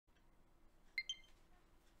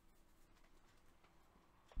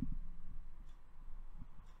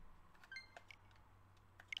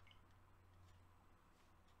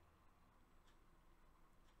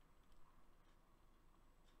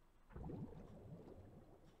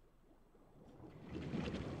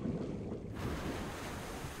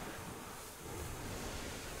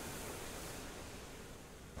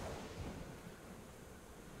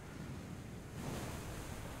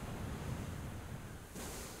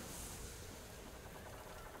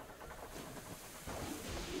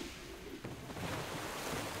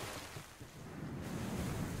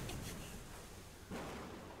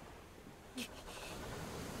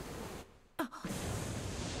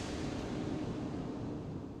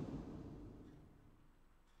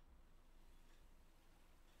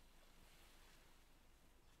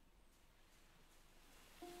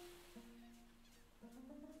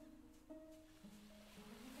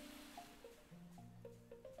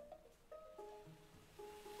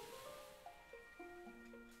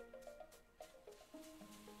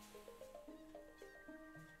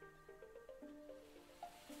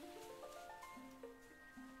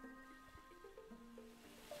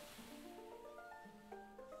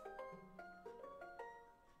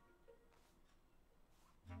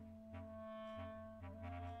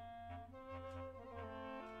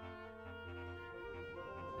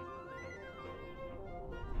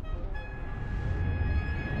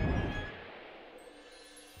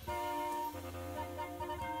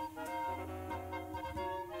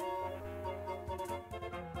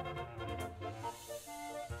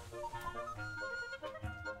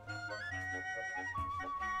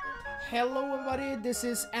Hello everybody, this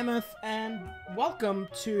is Emmeth and welcome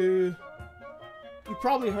to... You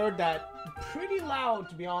probably heard that pretty loud,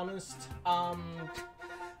 to be honest.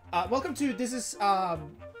 Welcome to, this is,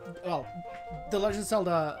 well, The Legend of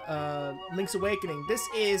Zelda, Link's Awakening. This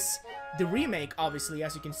is the remake, obviously,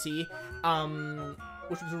 as you can see,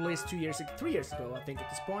 which was released 3 years ago, I think, at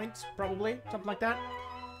this point, probably, something like that.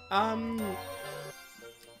 One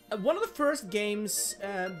of the first games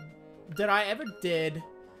that I ever did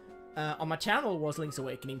on my channel was Link's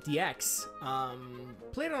Awakening DX.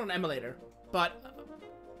 Played it on an emulator, but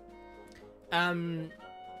I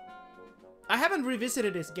haven't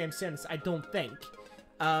revisited this game since, I don't think.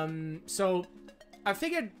 So I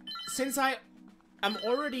figured since I'm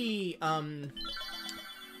already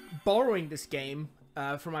borrowing this game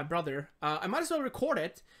from my brother, I might as well record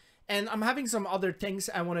it. And I'm having some other things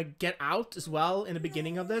I want to get out as well in the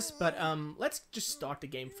beginning of this, but let's just start the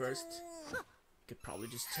game first. Could probably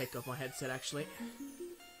just take off my headset, actually.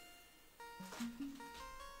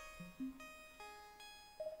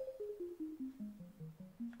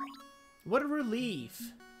 What a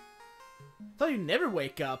relief. Thought you'd never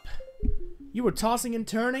wake up. You were tossing and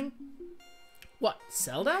turning? What,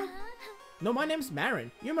 Zelda? No, my name's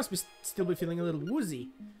Marin. You must still be feeling a little woozy.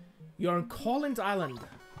 You're on Koholint Island.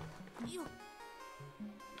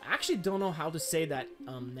 I actually don't know how to say that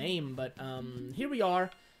name, but here we are.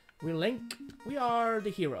 We're Link. We are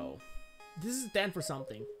the hero. This is stand for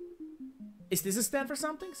something. Is this a stand for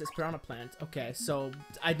something? It says piranha plant. Okay, so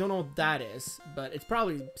I don't know what that is, but it's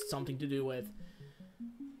probably something to do with...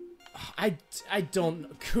 I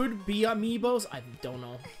don't... Could be amiibos? I don't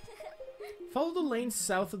know. Follow the lanes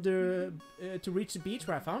south of the... to reach the beach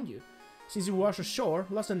where I found you. Since you washed ashore,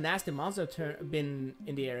 lots of nasty monsters have been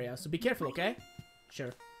in the area, so be careful, okay?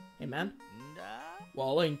 Sure. Hey, man.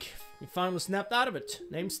 Well, Link, you finally snapped out of it.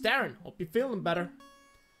 Name's Darren. Hope you're feeling better.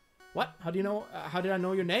 What? How do you know? How did I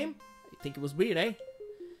know your name? You think it was weird, eh?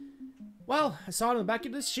 Well, I saw it on the back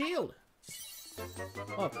of this shield.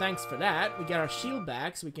 Oh, thanks for that. We get our shield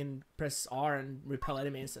back, so we can press R and repel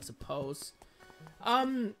enemies, I suppose.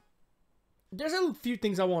 There's a few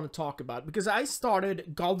things I want to talk about, because I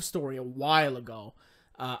started Golf Story a while ago.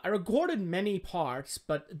 I recorded many parts,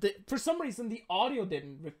 but for some reason the audio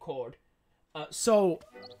didn't record. So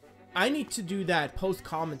I need to do that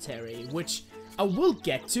post-commentary, which I will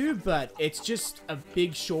get to, but it's just a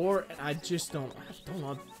big chore, and I don't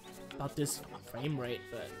know about this frame rate,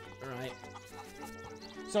 but alright.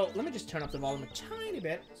 So let me just turn up the volume a tiny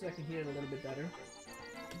bit, so I can hear it a little bit better.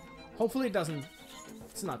 Hopefully it doesn't...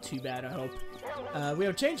 It's not too bad, I hope. We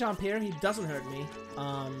have Chain Chomp here. He doesn't hurt me.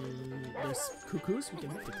 There's cuckoos. We can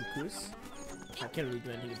hit the cuckoos. I can't really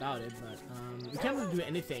do anything about it, but we can't really do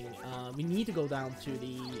anything. We need to go down to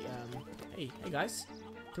the... hey guys.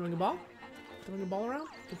 Throwing a ball? Throwing a ball around?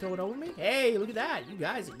 Can throw it over me? Hey, look at that. You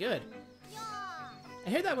guys are good. I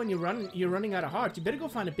hear that when you're running out of hearts, you better go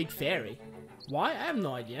find a big fairy. Why? I have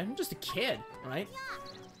no idea. I'm just a kid, right?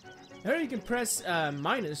 I heard you can press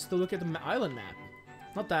minus to look at the island map.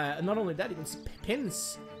 Not only that, you can see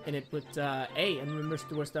pins in it with A, and remember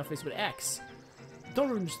where stuff is with X.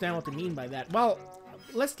 Don't understand what they mean by that. Well,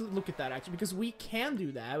 let's look at that actually, because we can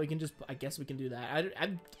do that. We can just, I guess we can do that.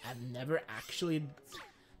 I've never actually...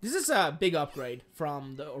 This is a big upgrade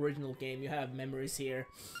from the original game. You have memories here.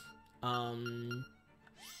 I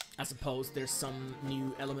suppose there's some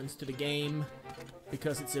new elements to the game.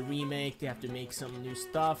 Because it's a remake, they have to make some new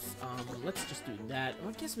stuff. Let's just do that.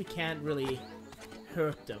 I guess we can't really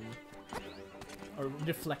hurt them. Or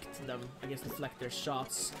deflect them. I guess deflect their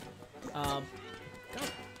shots.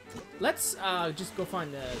 Let's just go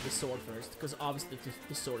find the sword first. Because obviously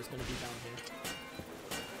the sword is going to be down here.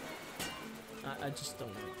 I just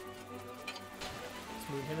don't know. Let's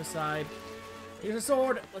move him aside. Here's a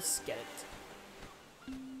sword. Let's get it.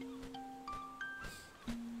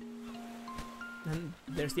 And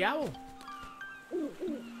there's the owl.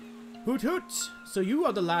 Hoot hoot! So you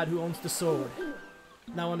are the lad who owns the sword.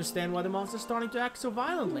 Now understand why the monster's starting to act so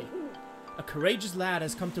violently. A courageous lad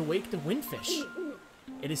has come to wake the windfish.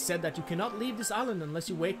 It is said that you cannot leave this island unless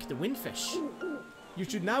you wake the windfish. You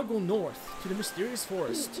should now go north to the mysterious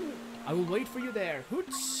forest. I will wait for you there.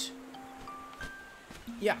 Hoots!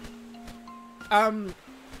 Yeah.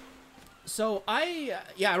 So I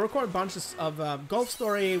record bunches of Golf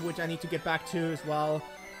Story, which I need to get back to as well.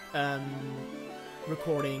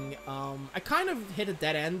 Recording. I kind of hit a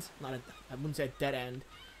dead end. I wouldn't say a dead end.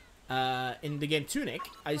 In the game Tunic,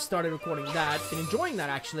 I started recording that. Been enjoying that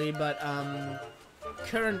actually, but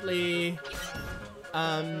currently,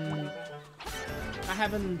 I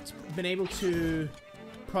haven't been able to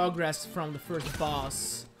progress from the first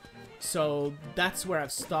boss So that's where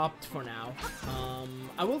I've stopped for now.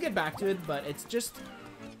 I will get back to it, but it's just...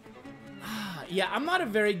 yeah, I'm not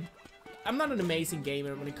an amazing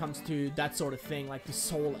gamer when it comes to that sort of thing, like the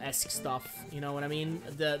Soul-esque stuff, you know what I mean?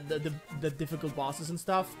 The difficult bosses and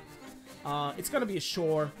stuff. It's gonna be a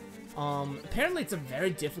chore. Apparently it's a very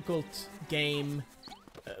difficult game,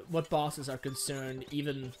 what bosses are concerned,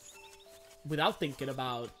 even without thinking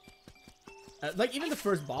about... like, even the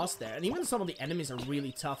first boss there, and even some of the enemies are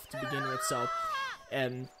really tough to begin with, so...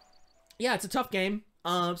 yeah, it's a tough game.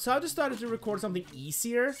 So I just started to record something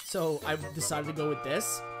easier, so I decided to go with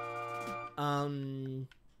this.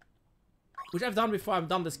 Which I've done before. I've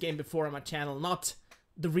done this game before on my channel, not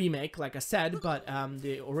the remake, like I said, but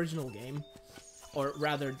the original game. Or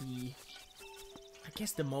rather, I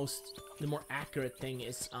guess the more accurate thing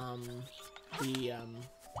is, can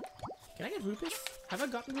I get rupees? Have I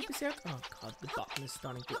gotten rupees yet? Oh god, the button is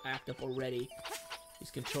starting to act up already.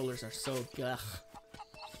 These controllers are so ugh.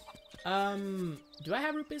 Do I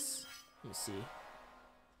have rupees? Let me see.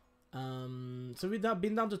 So we've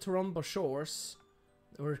been down to Toronto Shores.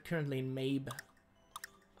 We're currently in Mabe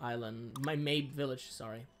Island. Mabe Village,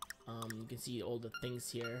 sorry. You can see all the things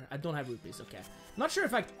here. I don't have rupees, okay. Not sure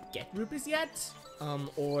if I get rupees yet,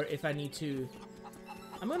 or if I need to...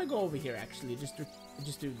 I'm gonna go over here, actually, just to,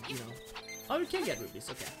 you know... Oh, you can get rupees,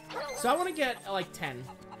 okay. So I want to get, like, 10,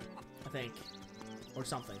 I think, or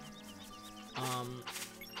something.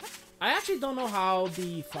 I actually don't know how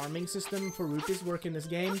the farming system for rupees work in this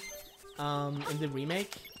game, in the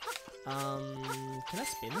remake. Can I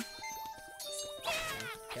spin?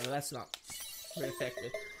 Okay, well, that's not very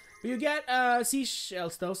effective. But you get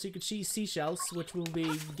seashells though, so you can see seashells, which we'll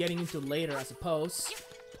be getting into later, I suppose.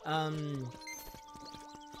 I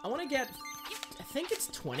want to get, I think it's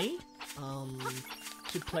 20,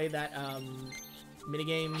 to play that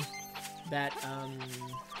minigame, that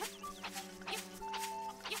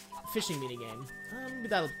fishing minigame. Maybe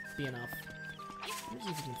that'll be enough. Let me see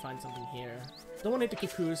if we can find something here. Don't want to hit the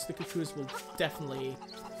cuckoos. The cuckoos will definitely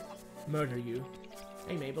murder you.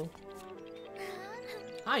 Hey, Mabel.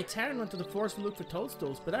 Hi, Taryn went to the forest to look for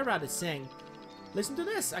toadstools, but I'd rather sing. Listen to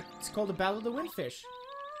this. It's called the Battle of the Windfish.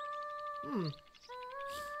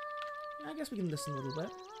 I guess we can listen a little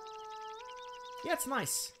bit. Yeah, it's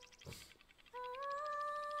nice.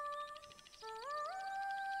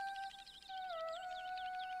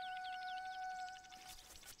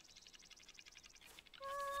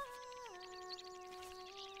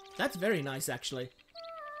 That's very nice, actually.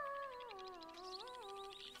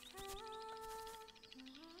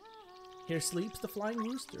 Here sleeps the flying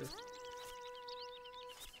rooster.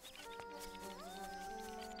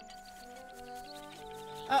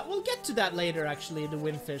 We'll get to that later, actually, the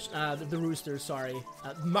windfish, the rooster, sorry.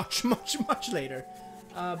 Much later.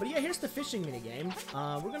 But yeah, here's the fishing minigame.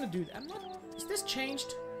 We're gonna do that. Is this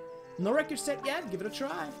changed? No record set yet? Give it a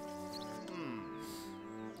try.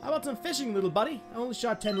 How about some fishing, little buddy? I only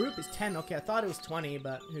shot 10 rupees. 10, okay, I thought it was 20,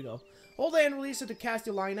 but here you go. Hold A and release it to cast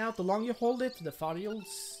your line out. The longer you hold it, the farther you'll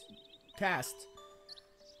cast.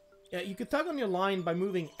 Yeah, you can tug on your line by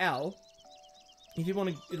moving L. If you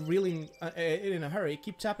want to really in a hurry,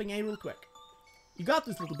 keep tapping A real quick. You got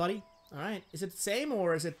this, little buddy. Alright, is it the same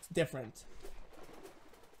or is it different?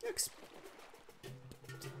 Looks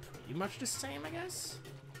pretty much the same, I guess.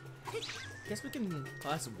 Guess we can... Oh,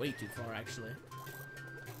 that's way too far, actually.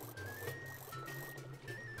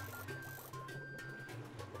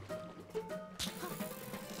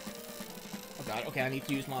 Oh god, okay, I need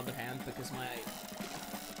to use my other hand because my...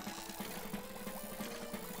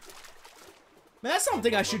 Man, that's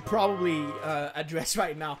something I should probably address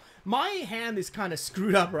right now. My hand is kind of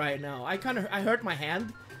screwed up right now. I hurt my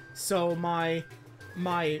hand, so my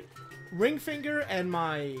ring finger and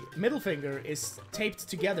my middle finger is taped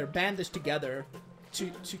together, bandaged together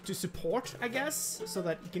to support, I guess, so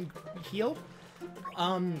that it can heal.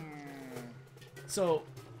 So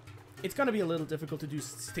it's gonna be a little difficult to do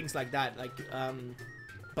things like that, like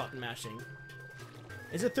button mashing.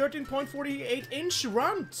 Is it 13.48 inch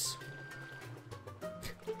runt?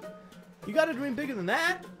 You gotta dream bigger than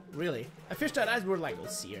that? Really? I fished out eyes were like,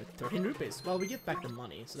 let's see here, 13 rupees. Well, we get back the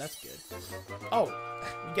money, so that's good. Oh,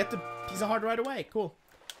 you get the piece of heart right away. Cool.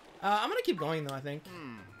 I'm gonna keep going though, I think.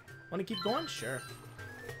 Wanna keep going? Sure.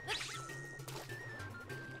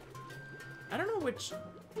 I don't know which...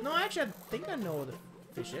 No, actually, I think I know where the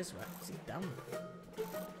fish is, right? Is it down there?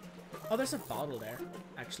 Oh, there's a bottle there,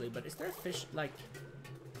 actually. But is there a fish, like,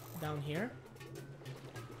 down here?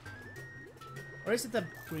 Or is it the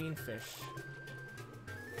green fish?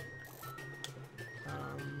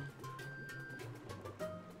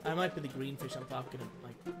 I might be the green fish I'm talking,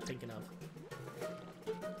 like, thinking of.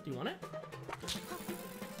 Do you want it?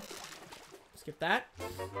 Skip that.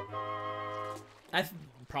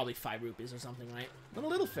 Probably 5 rupees or something, right? But a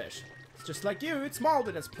little fish. It's just like you. It's small,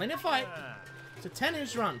 but it's plenty of fight. It's a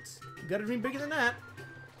 10-inch runt. You gotta dream bigger than that.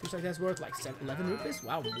 Looks like that's worth like 11 rupees.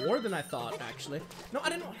 Wow, more than I thought, actually. No, I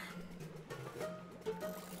didn't know.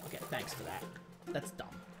 Okay, thanks for that. That's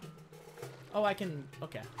dumb. Oh, I can...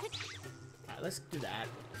 Okay. Alright, let's do that.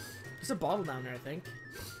 There's a bottle down there, I think.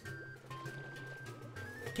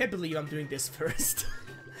 Can't believe I'm doing this first.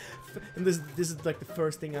 And this is like the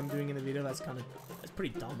first thing I'm doing in the video. That's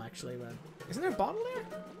pretty dumb, actually, but... Isn't there a bottle there?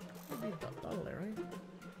 There'd be a bottle there, right?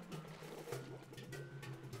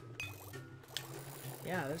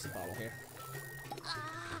 Yeah, there's a bottle here.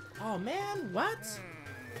 Oh, man, what?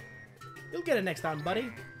 You'll get it next time, buddy.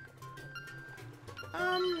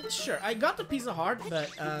 Sure. I got the piece of heart, but,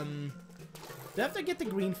 do I have to get the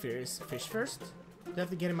green fish first? Do I have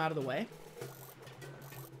to get him out of the way?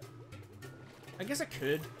 I guess I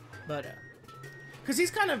could, but, because he's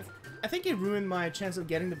kind of... I think he ruined my chance of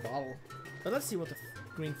getting the bottle. But let's see what the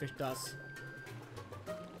green fish does.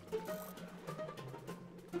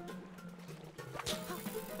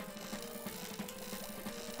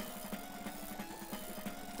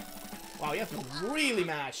 Wow, you have to really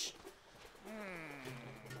mash.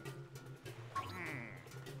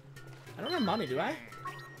 I don't have money, do I?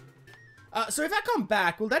 So if I come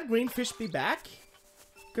back, will that green fish be back?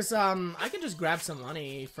 Because, I can just grab some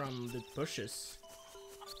money from the bushes.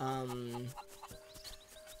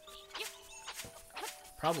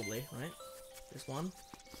 Probably, right? This one.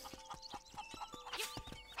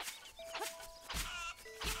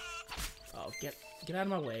 Oh, get out of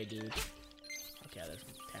my way, dude. Okay, there's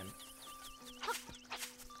 10.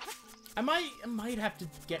 I might have to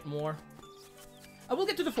get more. I will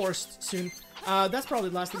get to the forest soon. That's probably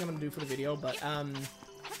the last thing I'm gonna do for the video, but,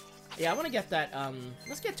 yeah, I want to get that,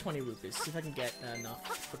 let's get 20 rupees, see if I can get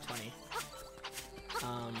enough for 20.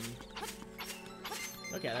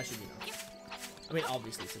 Okay, that should be enough. I mean,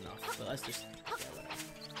 obviously it's enough, but let's just, yeah, whatever.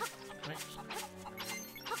 Right?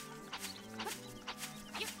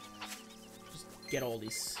 Just get all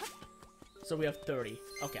these. So we have 30.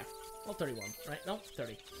 Okay. Well, 31, right? No,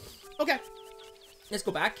 30. Okay. Let's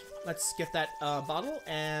go back. Let's get that bottle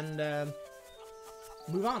and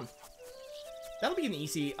move on. That'll be an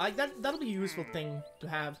easy... that'll be a useful thing to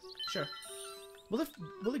have. Sure. Will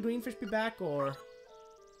the green fish be back, or...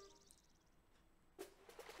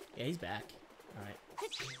 Yeah, he's back. Alright.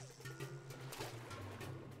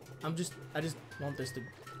 I just want this to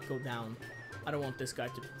go down. I don't want this guy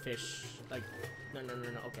to fish. Like, no.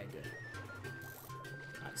 Okay, good.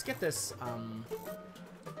 Alright, let's get this,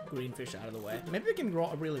 green fish out of the way. Maybe we can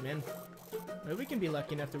reel him in. Maybe we can be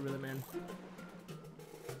lucky enough to reel him in.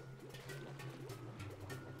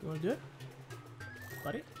 You wanna do it?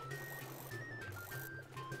 Buddy?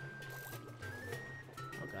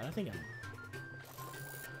 Oh god, I think I'm...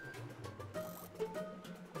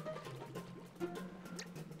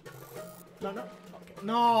 No. Okay.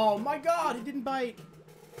 No, my god, he didn't bite.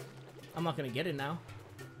 I'm not gonna get it now.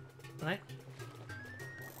 Right?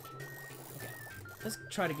 Okay. Let's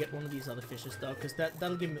try to get one of these other fishes though, because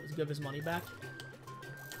that'll give his money back.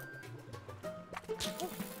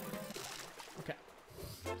 Okay.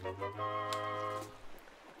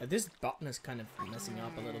 This button is kind of messing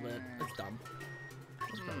up a little bit. It's dumb.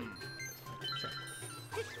 Sure.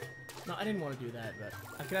 No, I didn't want to do that, but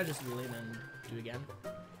could I just reel in and do again?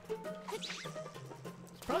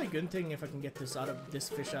 It's probably a good thing if I can get this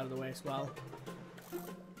fish out of the way as well.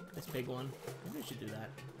 This big one. Maybe we should do that.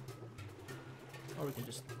 Or we can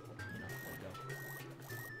just, there we go.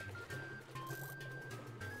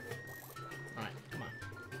 Alright, come on.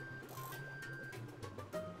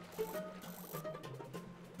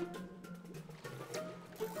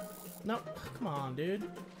 No, come on, dude.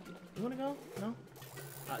 You wanna go? No?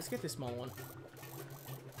 Let's get this small one.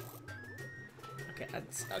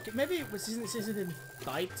 Okay, maybe since it didn't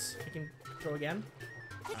bite, I can throw again.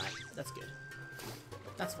 Alright, that's good.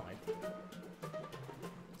 That's fine.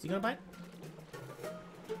 Is he gonna bite?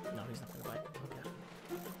 No, he's not gonna bite. Okay.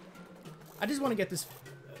 I just want to get this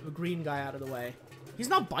green guy out of the way. He's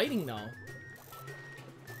not biting, though.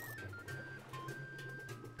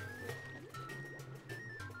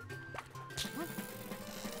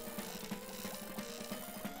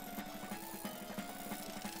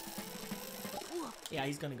 Yeah,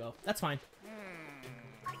 he's gonna go. That's fine.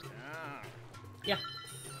 Yeah.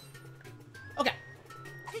 Okay.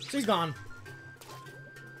 So he's gone.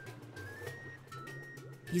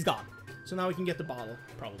 He's gone. So now we can get the bottle,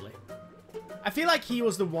 probably. I feel like he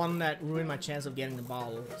was the one that ruined my chance of getting the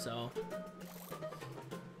bottle, so...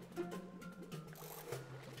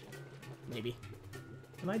 maybe.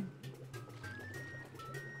 Am I...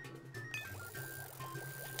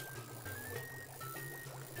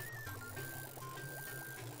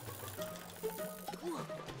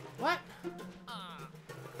 What?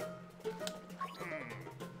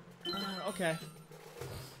 Okay.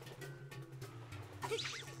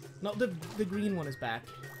 No, the green one is back.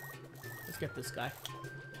 Let's get this guy.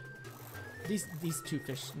 These two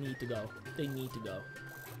fish need to go. They need to go.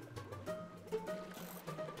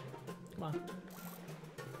 Come on.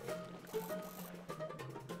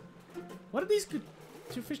 What are these two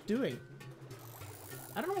fish doing?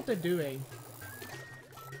 I don't know what they're doing.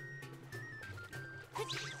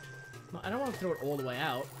 No, I don't want to throw it all the way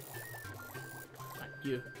out. Right,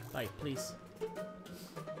 you, bite, please.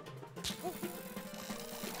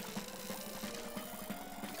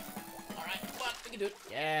 Alright, come on, we can do it.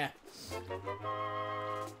 Yeah.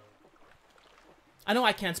 I know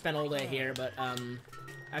I can't spend all day here, but I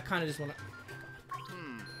kind of just want to.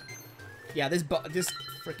 Yeah, this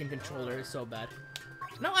freaking controller is so bad.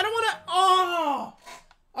 No, I don't want to. Oh.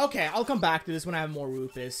 Okay, I'll come back to this when I have more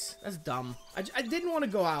rupees. That's dumb. I didn't want to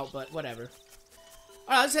go out, but whatever.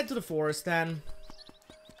 Alright, let's head to the forest then.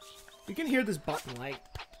 You can hear this button, like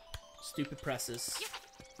stupid presses.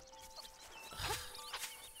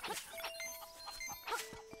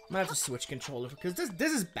 I might have to switch controller because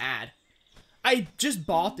this is bad. I just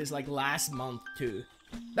bought this like last month too.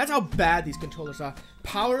 That's how bad these controllers are.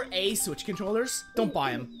 Power A switch controllers, don't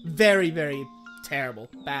buy them. Very, very terrible.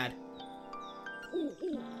 Bad.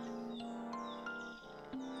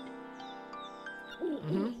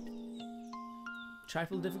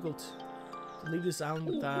 Trifle difficult to leave this island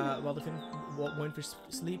with while the Windfish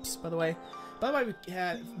sleeps. By the way, we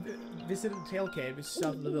had visited the Tail Cave, which is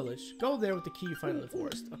south of the village. Go there with the key you find in the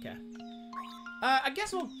forest. Okay. I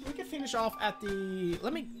guess we can finish off at the.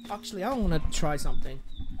 Let me actually. I want to try something.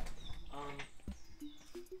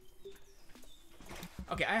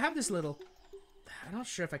 Okay, I have this little. I'm not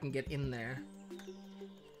sure if I can get in there.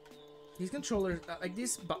 These controllers, like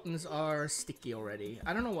these buttons, are sticky already.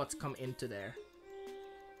 I don't know what's come into there.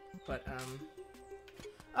 But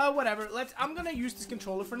whatever. I'm gonna use this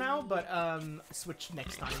controller for now, but switch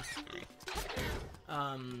next time.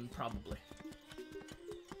 Probably.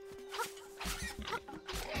 Oh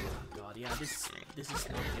god, yeah, this is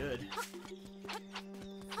not good.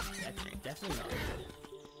 That's definitely not good.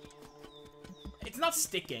 It's not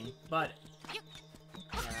sticking, but yeah.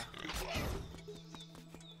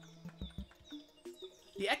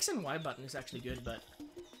 The X and Y button is actually good, but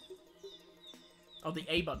oh, the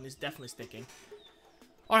A button is definitely sticking.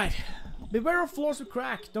 Alright. Beware of floors with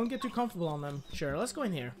crack. Don't get too comfortable on them. Sure, let's go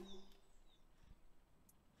in here.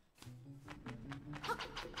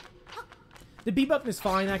 The B button is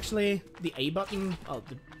fine, actually. The A button, oh,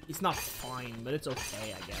 it's not fine, but it's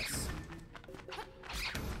okay, I guess.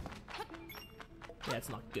 Yeah, it's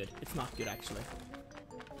not good. It's not good, actually.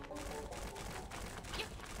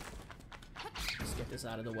 Let's get this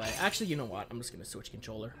out of the way. Actually, you know what? I'm just gonna switch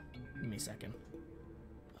controller. Give me a second.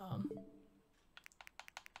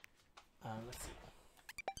 Let's see.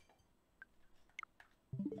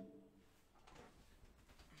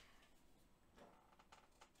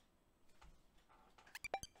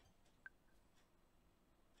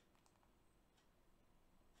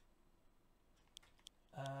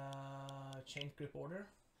 Change grip order.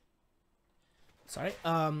 Sorry.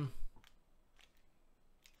 There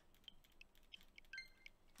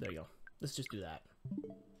you go. Let's just do that.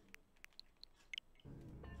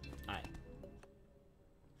 Alright.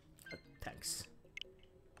 Thanks.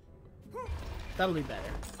 That'll be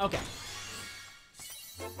better. Okay.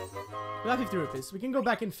 We got 50 rupees. We can go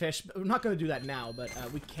back and fish, but we're not gonna do that now, but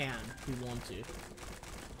we can if we want to.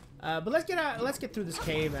 But let's get through this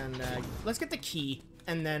cave and let's get the key,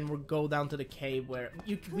 and then we'll go down to the cave where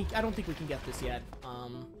I don't think we can get this yet.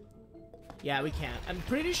 Yeah, we can't. I'm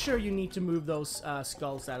pretty sure you need to move those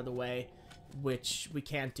skulls out of the way, which we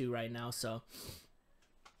can't do right now. So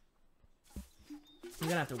I'm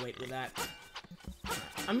gonna have to wait with that.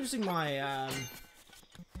 I'm using my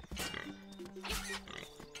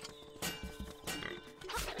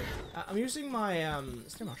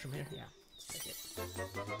is there a mushroom here? Yeah. Take it.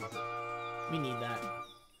 We need that.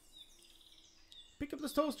 Pick up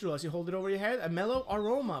this toadstool as you hold it over your head. A mellow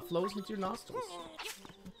aroma flows into your nostrils.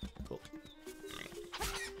 Cool.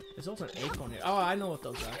 There's also an acorn here. Oh, I know what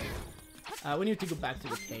those are. We need to go back to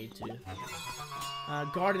the cave too.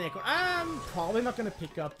 Garden acorn. I'm probably not gonna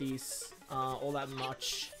pick up these all that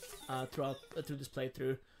much through this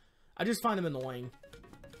playthrough. I just find them annoying.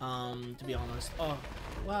 To be honest. Oh,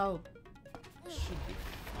 well, should be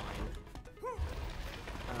fine.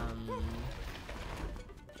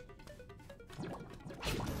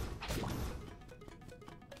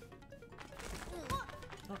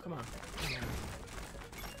 come on.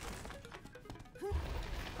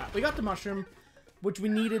 Alright, we got the mushroom, which we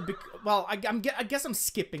needed. Well, I guess I'm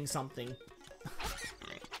skipping something.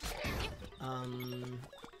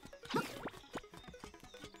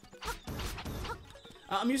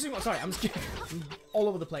 I'm using. Sorry, I'm all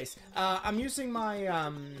over the place. I'm using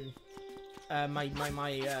my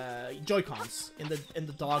my Joy-Cons in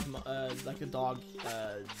the dog like the dog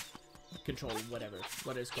control, whatever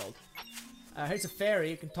what it's called. Here's a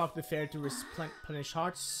fairy. You can talk to the fairy to replenish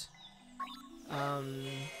hearts,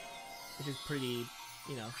 which is pretty,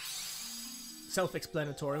 you know,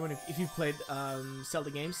 self-explanatory. When if you've played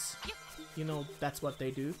Zelda games, you know that's what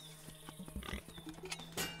they do.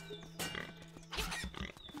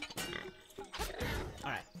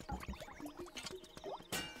 Alright.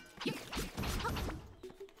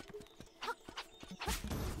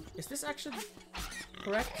 Is this actually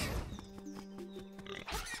correct?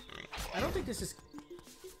 I don't think this is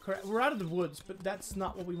correct. We're out of the woods, but that's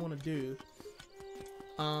not what we want to do.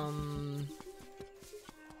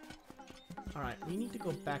 Alright, we need to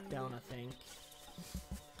go back down, I think.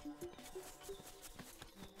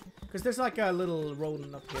 Because there's like a little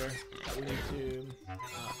rodent up here that we need to... oh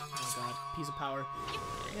god, piece of power.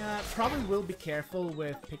 Yeah, probably will be careful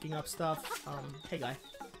with picking up stuff. Hey guy.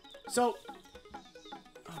 So...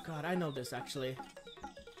 oh god, I know this actually.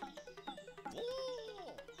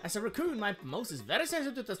 As a raccoon, my mouse is very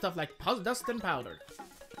sensitive to stuff like dust and powder.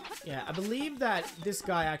 Yeah, I believe that this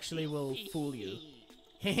guy actually will fool you.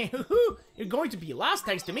 You're going to be lost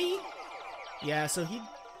thanks to me. Yeah, so he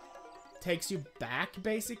takes you back,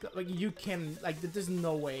 basically. Like, you can, like, there's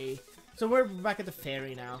no way. So we're back at the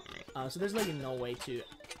ferry now. So there's, like, no way to...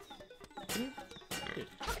 dude, there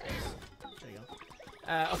you go.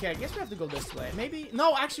 Okay, I guess we have to go this way. Maybe...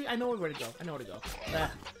 no, actually, I know where to go. I know where to go.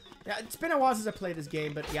 Yeah, it's been a while since I played this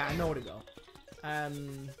game, but yeah, I know where to go.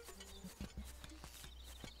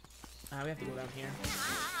 We have to go down here.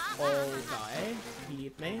 Oh, guy. He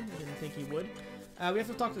hit me. I didn't think he would. We have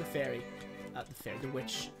to talk to the fairy. The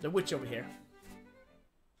witch. The witch over here.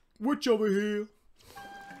 Witch over here.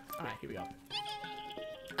 Alright, here we go.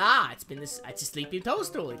 Ah, it's a sleepy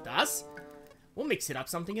toadstool, it does. We'll mix it up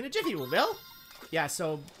something in a jiffy, we will. Yeah,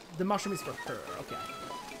 so the mushroom is for her. Okay.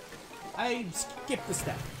 I skipped the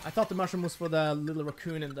step. I thought the mushroom was for the little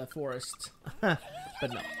raccoon in the forest. But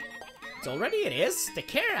no. It's already it is. Take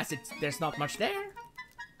care, as there's not much there.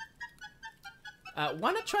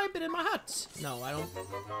 Why not try a bit in my hut? No, I don't.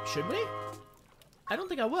 Should we? I don't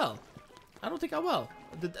think I will. I don't think I will.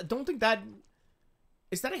 I don't think that...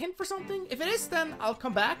 is that a hint for something? If it is, then I'll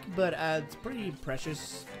come back. But it's pretty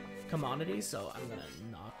precious commodity, so I'm gonna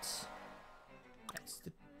not.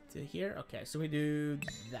 To here? Okay, so we do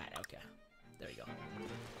that. Okay. There we go.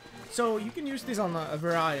 So you can use this on a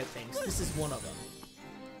variety of things. This is one of them.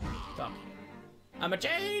 Talk. I'm a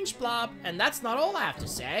change blob, and that's not all I have to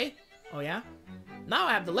say. Oh yeah? Now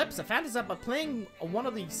I have the lips of fantasy about playing one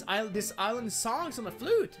of this island's songs on the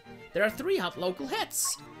flute. There are 3 hot local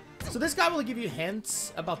hits. So this guy will give you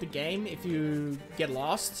hints about the game if you get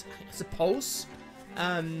lost, I suppose.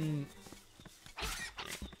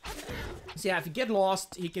 So yeah, if you get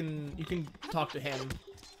lost, you can talk to him.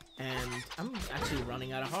 And I'm actually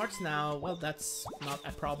running out of hearts now. Well, that's not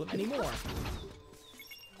a problem anymore.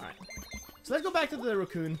 Alright. So let's go back to the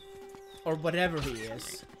raccoon. Or whatever he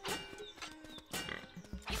is.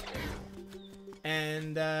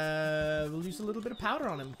 And we'll use a little bit of powder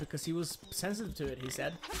on him because he was sensitive to it, he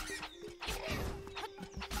said.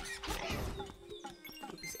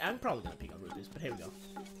 I'm probably gonna pick on rubies, but here we go.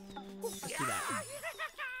 Let's do that.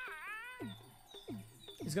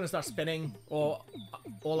 He's gonna start spinning all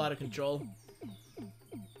out of control.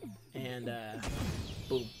 And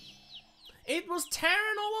boom. It was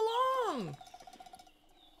tearing all along!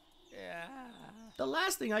 Yeah. The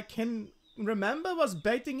last thing I can remember was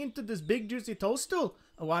baiting into this big juicy toadstool.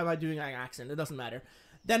 Oh, why am I doing an accent? It doesn't matter.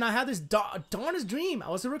 Then I had this darnest dream. I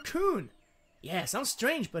was a raccoon. Yeah, sounds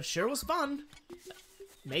strange, but sure was fun.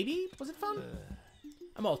 Maybe? Was it fun?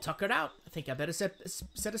 I'm all tuckered out. I think I better set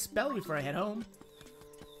a spell before I head home.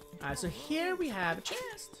 Alright, so here we have a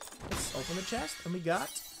chest. Let's open the chest, and we got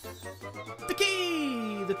the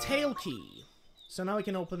key! The tail key. So now we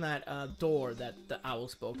can open that door that the owl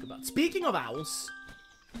spoke about. Speaking of owls,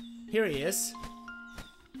 here he is.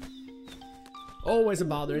 Always a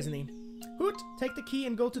bother, isn't he? Hoot, take the key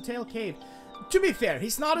and go to Tail Cave. To be fair,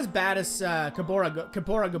 he's not as bad as Kabora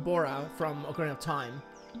Gabora from Ocarina of Time.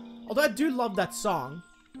 Although I do love that song.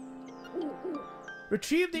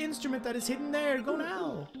 Retrieve the instrument that is hidden there. Go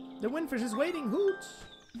now. The windfish is waiting. Hoot.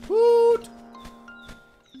 Hoot.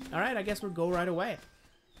 Alright, I guess we'll go right away.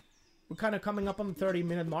 we're kind of coming up on the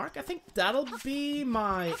 30-minute mark. I think that'll be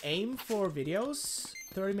my aim for videos.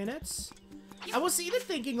 30 minutes. I was either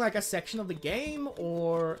thinking like a section of the game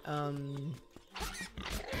or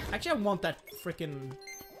actually I want that freaking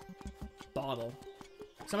bottle.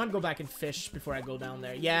 So I'm gonna go back and fish before I go down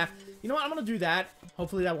there. Yeah, you know what? I'm gonna do that.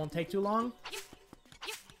 Hopefully that won't take too long.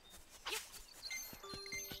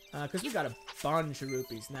 Because we got a bunch of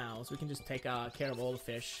rupees now, so we can just take care of all the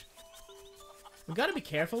fish. We gotta be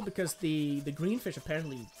careful because the green fish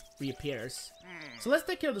apparently reappears. So let's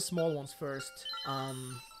take care of the small ones first.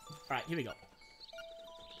 Alright, here we go.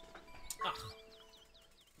 Ah.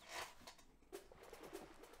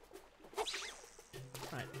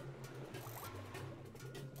 Alright.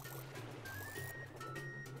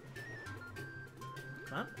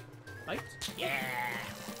 Come on. Bite. Yeah!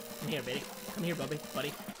 Come here, baby. Come here, buddy.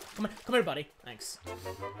 Come here, buddy. Thanks.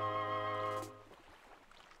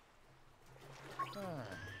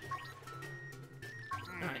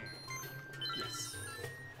 Alright. Yes.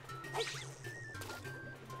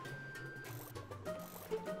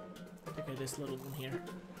 Take care of this little one here.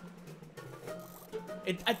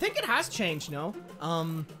 I think it has changed, no?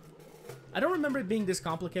 I don't remember it being this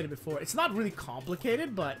complicated before. It's not really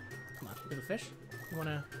complicated, but... Come on, little fish. You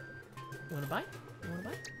wanna bite? You wanna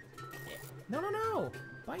bite? Yeah. No, no, no!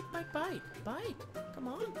 Bite, bite, bite! Bite! Come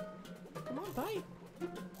on! Come on, bite!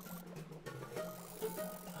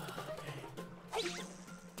 Okay.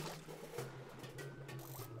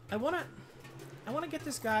 I wanna get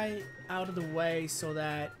this guy out of the way so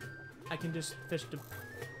that I can just fish the...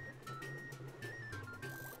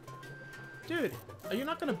 Dude, are you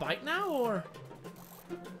not gonna bite now, or...?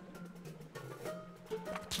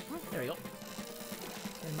 There we go.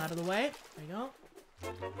 Get him out of the way. There you go.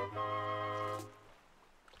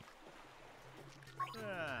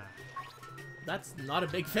 That's not a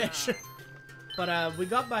big fish. But we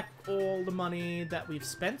got back all the money that we've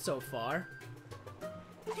spent so far.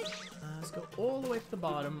 Let's go all the way to the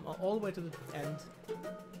bottom, all the way to the end.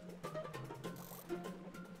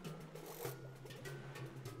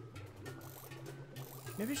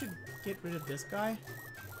 Maybe we should get rid of this guy.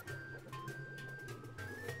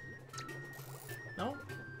 No?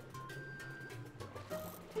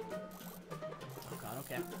 Oh god,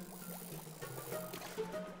 okay.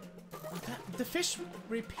 The fish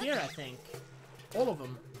reappear, I think. All of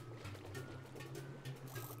them.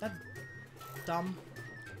 That's dumb.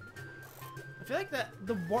 I feel like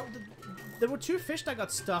there were two fish that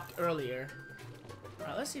got stuck earlier.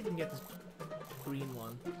 Alright, let's see if we can get this green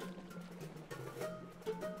one.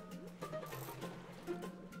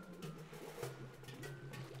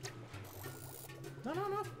 No, no,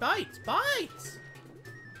 no. Bite! Bite!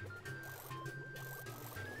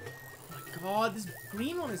 Oh my god, this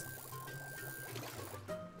green one is...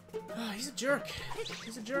 Oh, he's a jerk.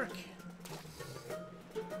 He's a jerk.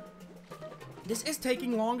 This is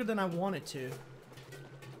taking longer than I wanted to.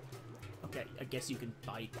 Okay, I guess you can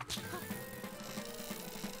bite.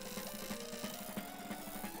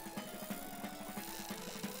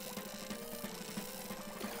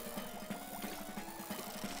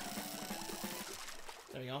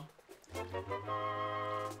 There we go.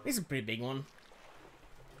 He's a pretty big one.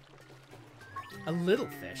 A little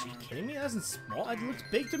fish? Are you kidding me? That isn't small. It looks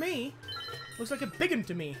big to me. Looks like a big one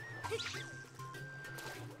to me.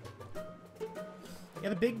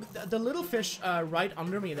 Yeah, the little fish right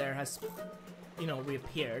under me there has, you know,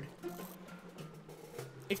 reappeared.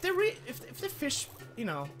 If the fish, you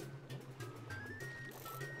know,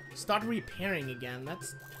 start reappearing again,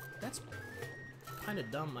 that's kind of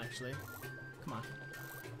dumb actually. Come on.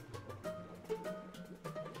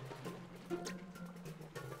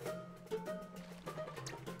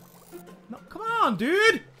 No, come on,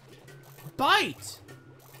 dude! Bite!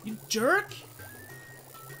 You jerk!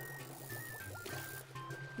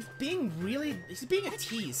 He's being a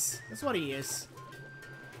tease. That's what he is.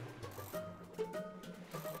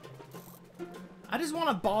 I just want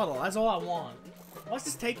a bottle. That's all I want. Why is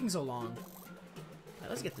this taking so long? Right,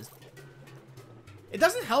 let's get this. It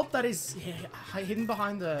doesn't help that he's hidden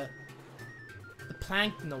behind the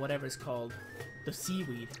plankton or whatever it's called. The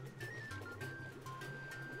seaweed.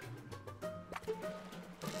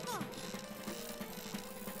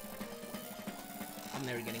 I'm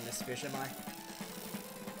never getting this fish, am I?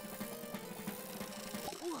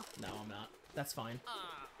 No, I'm not. That's fine.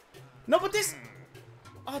 No, but this...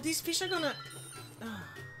 Oh, these fish are gonna...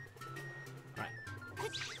 Alright.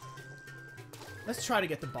 Let's try to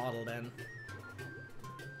get the bottle then.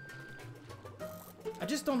 I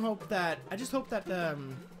just don't hope that... I just hope that,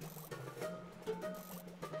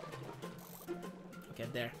 Okay,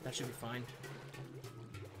 there. That should be fine.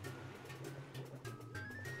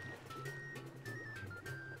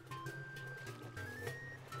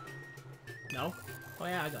 No? Oh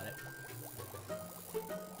yeah, I got it.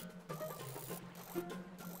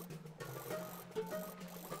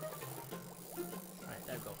 Alright,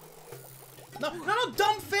 there we go. No,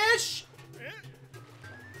 dumb fish!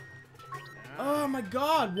 Oh my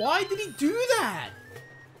god, why did he do that?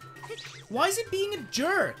 Why is he being a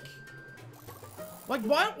jerk? Like,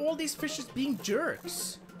 why are all these fishes being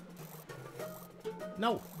jerks?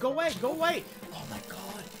 No, go away, go away! Oh my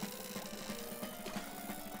god.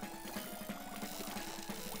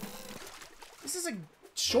 This is a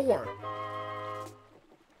shore.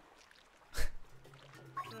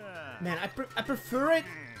 Man, I prefer it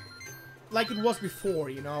like it was before,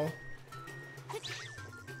 you know?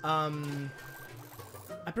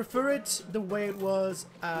 I prefer it the way it was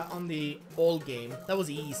on the old game. That was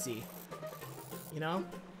easy. You know?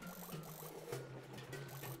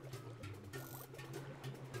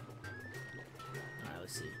 Alright,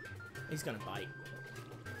 let's see. He's gonna bite.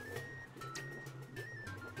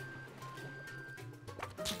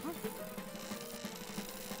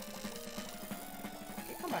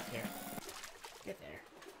 Okay, come back here. Get there.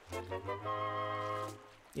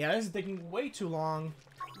 Yeah, this is taking way too long.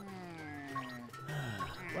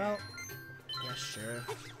 Well, yeah, sure.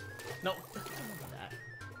 No, don't do that.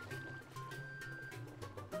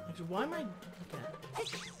 Actually, why am I...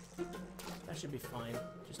 Okay. That should be fine.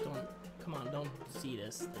 Just don't... Come on, don't see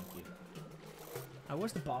this. Thank you.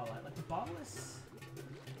 Where's the bottle at? Like, the bottle is...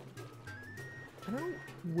 I don't know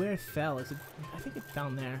where it fell. Is it... I think it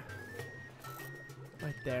down there.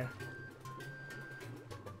 Right there.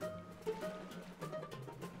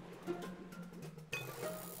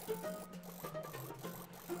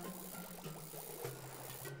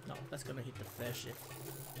 That's gonna hit the fish.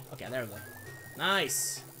 Okay, there we go.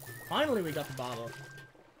 Nice! Finally, we got the bottle.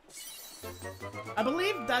 I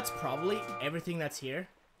believe that's probably everything that's here.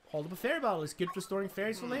 Hold up a fairy bottle. It's good for storing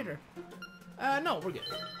fairies for later. No, we're good.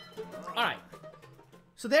 Alright.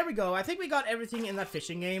 So there we go. I think we got everything in that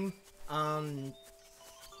fishing game. Well,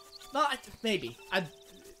 maybe.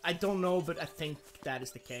 I don't know, but I think that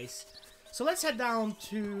is the case. So let's head down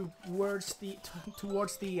towards the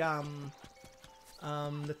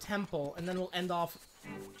temple, and then we'll end off,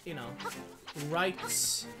 you know, right,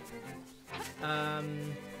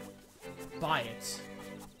 by it.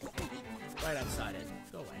 Right outside it.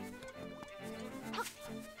 Go away.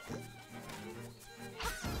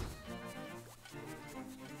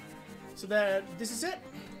 So this is it.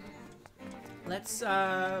 Let's,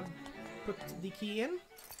 put the key in.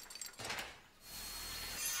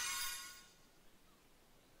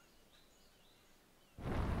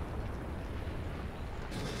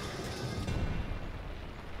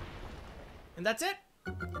 And that's it.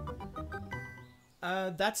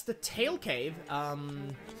 That's the tail cave,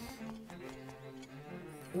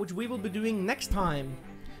 which we will be doing next time.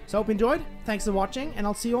 So I hope you enjoyed. Thanks for watching, and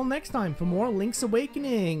I'll see you all next time for more Link's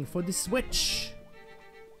Awakening for the Switch.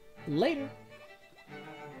 Later.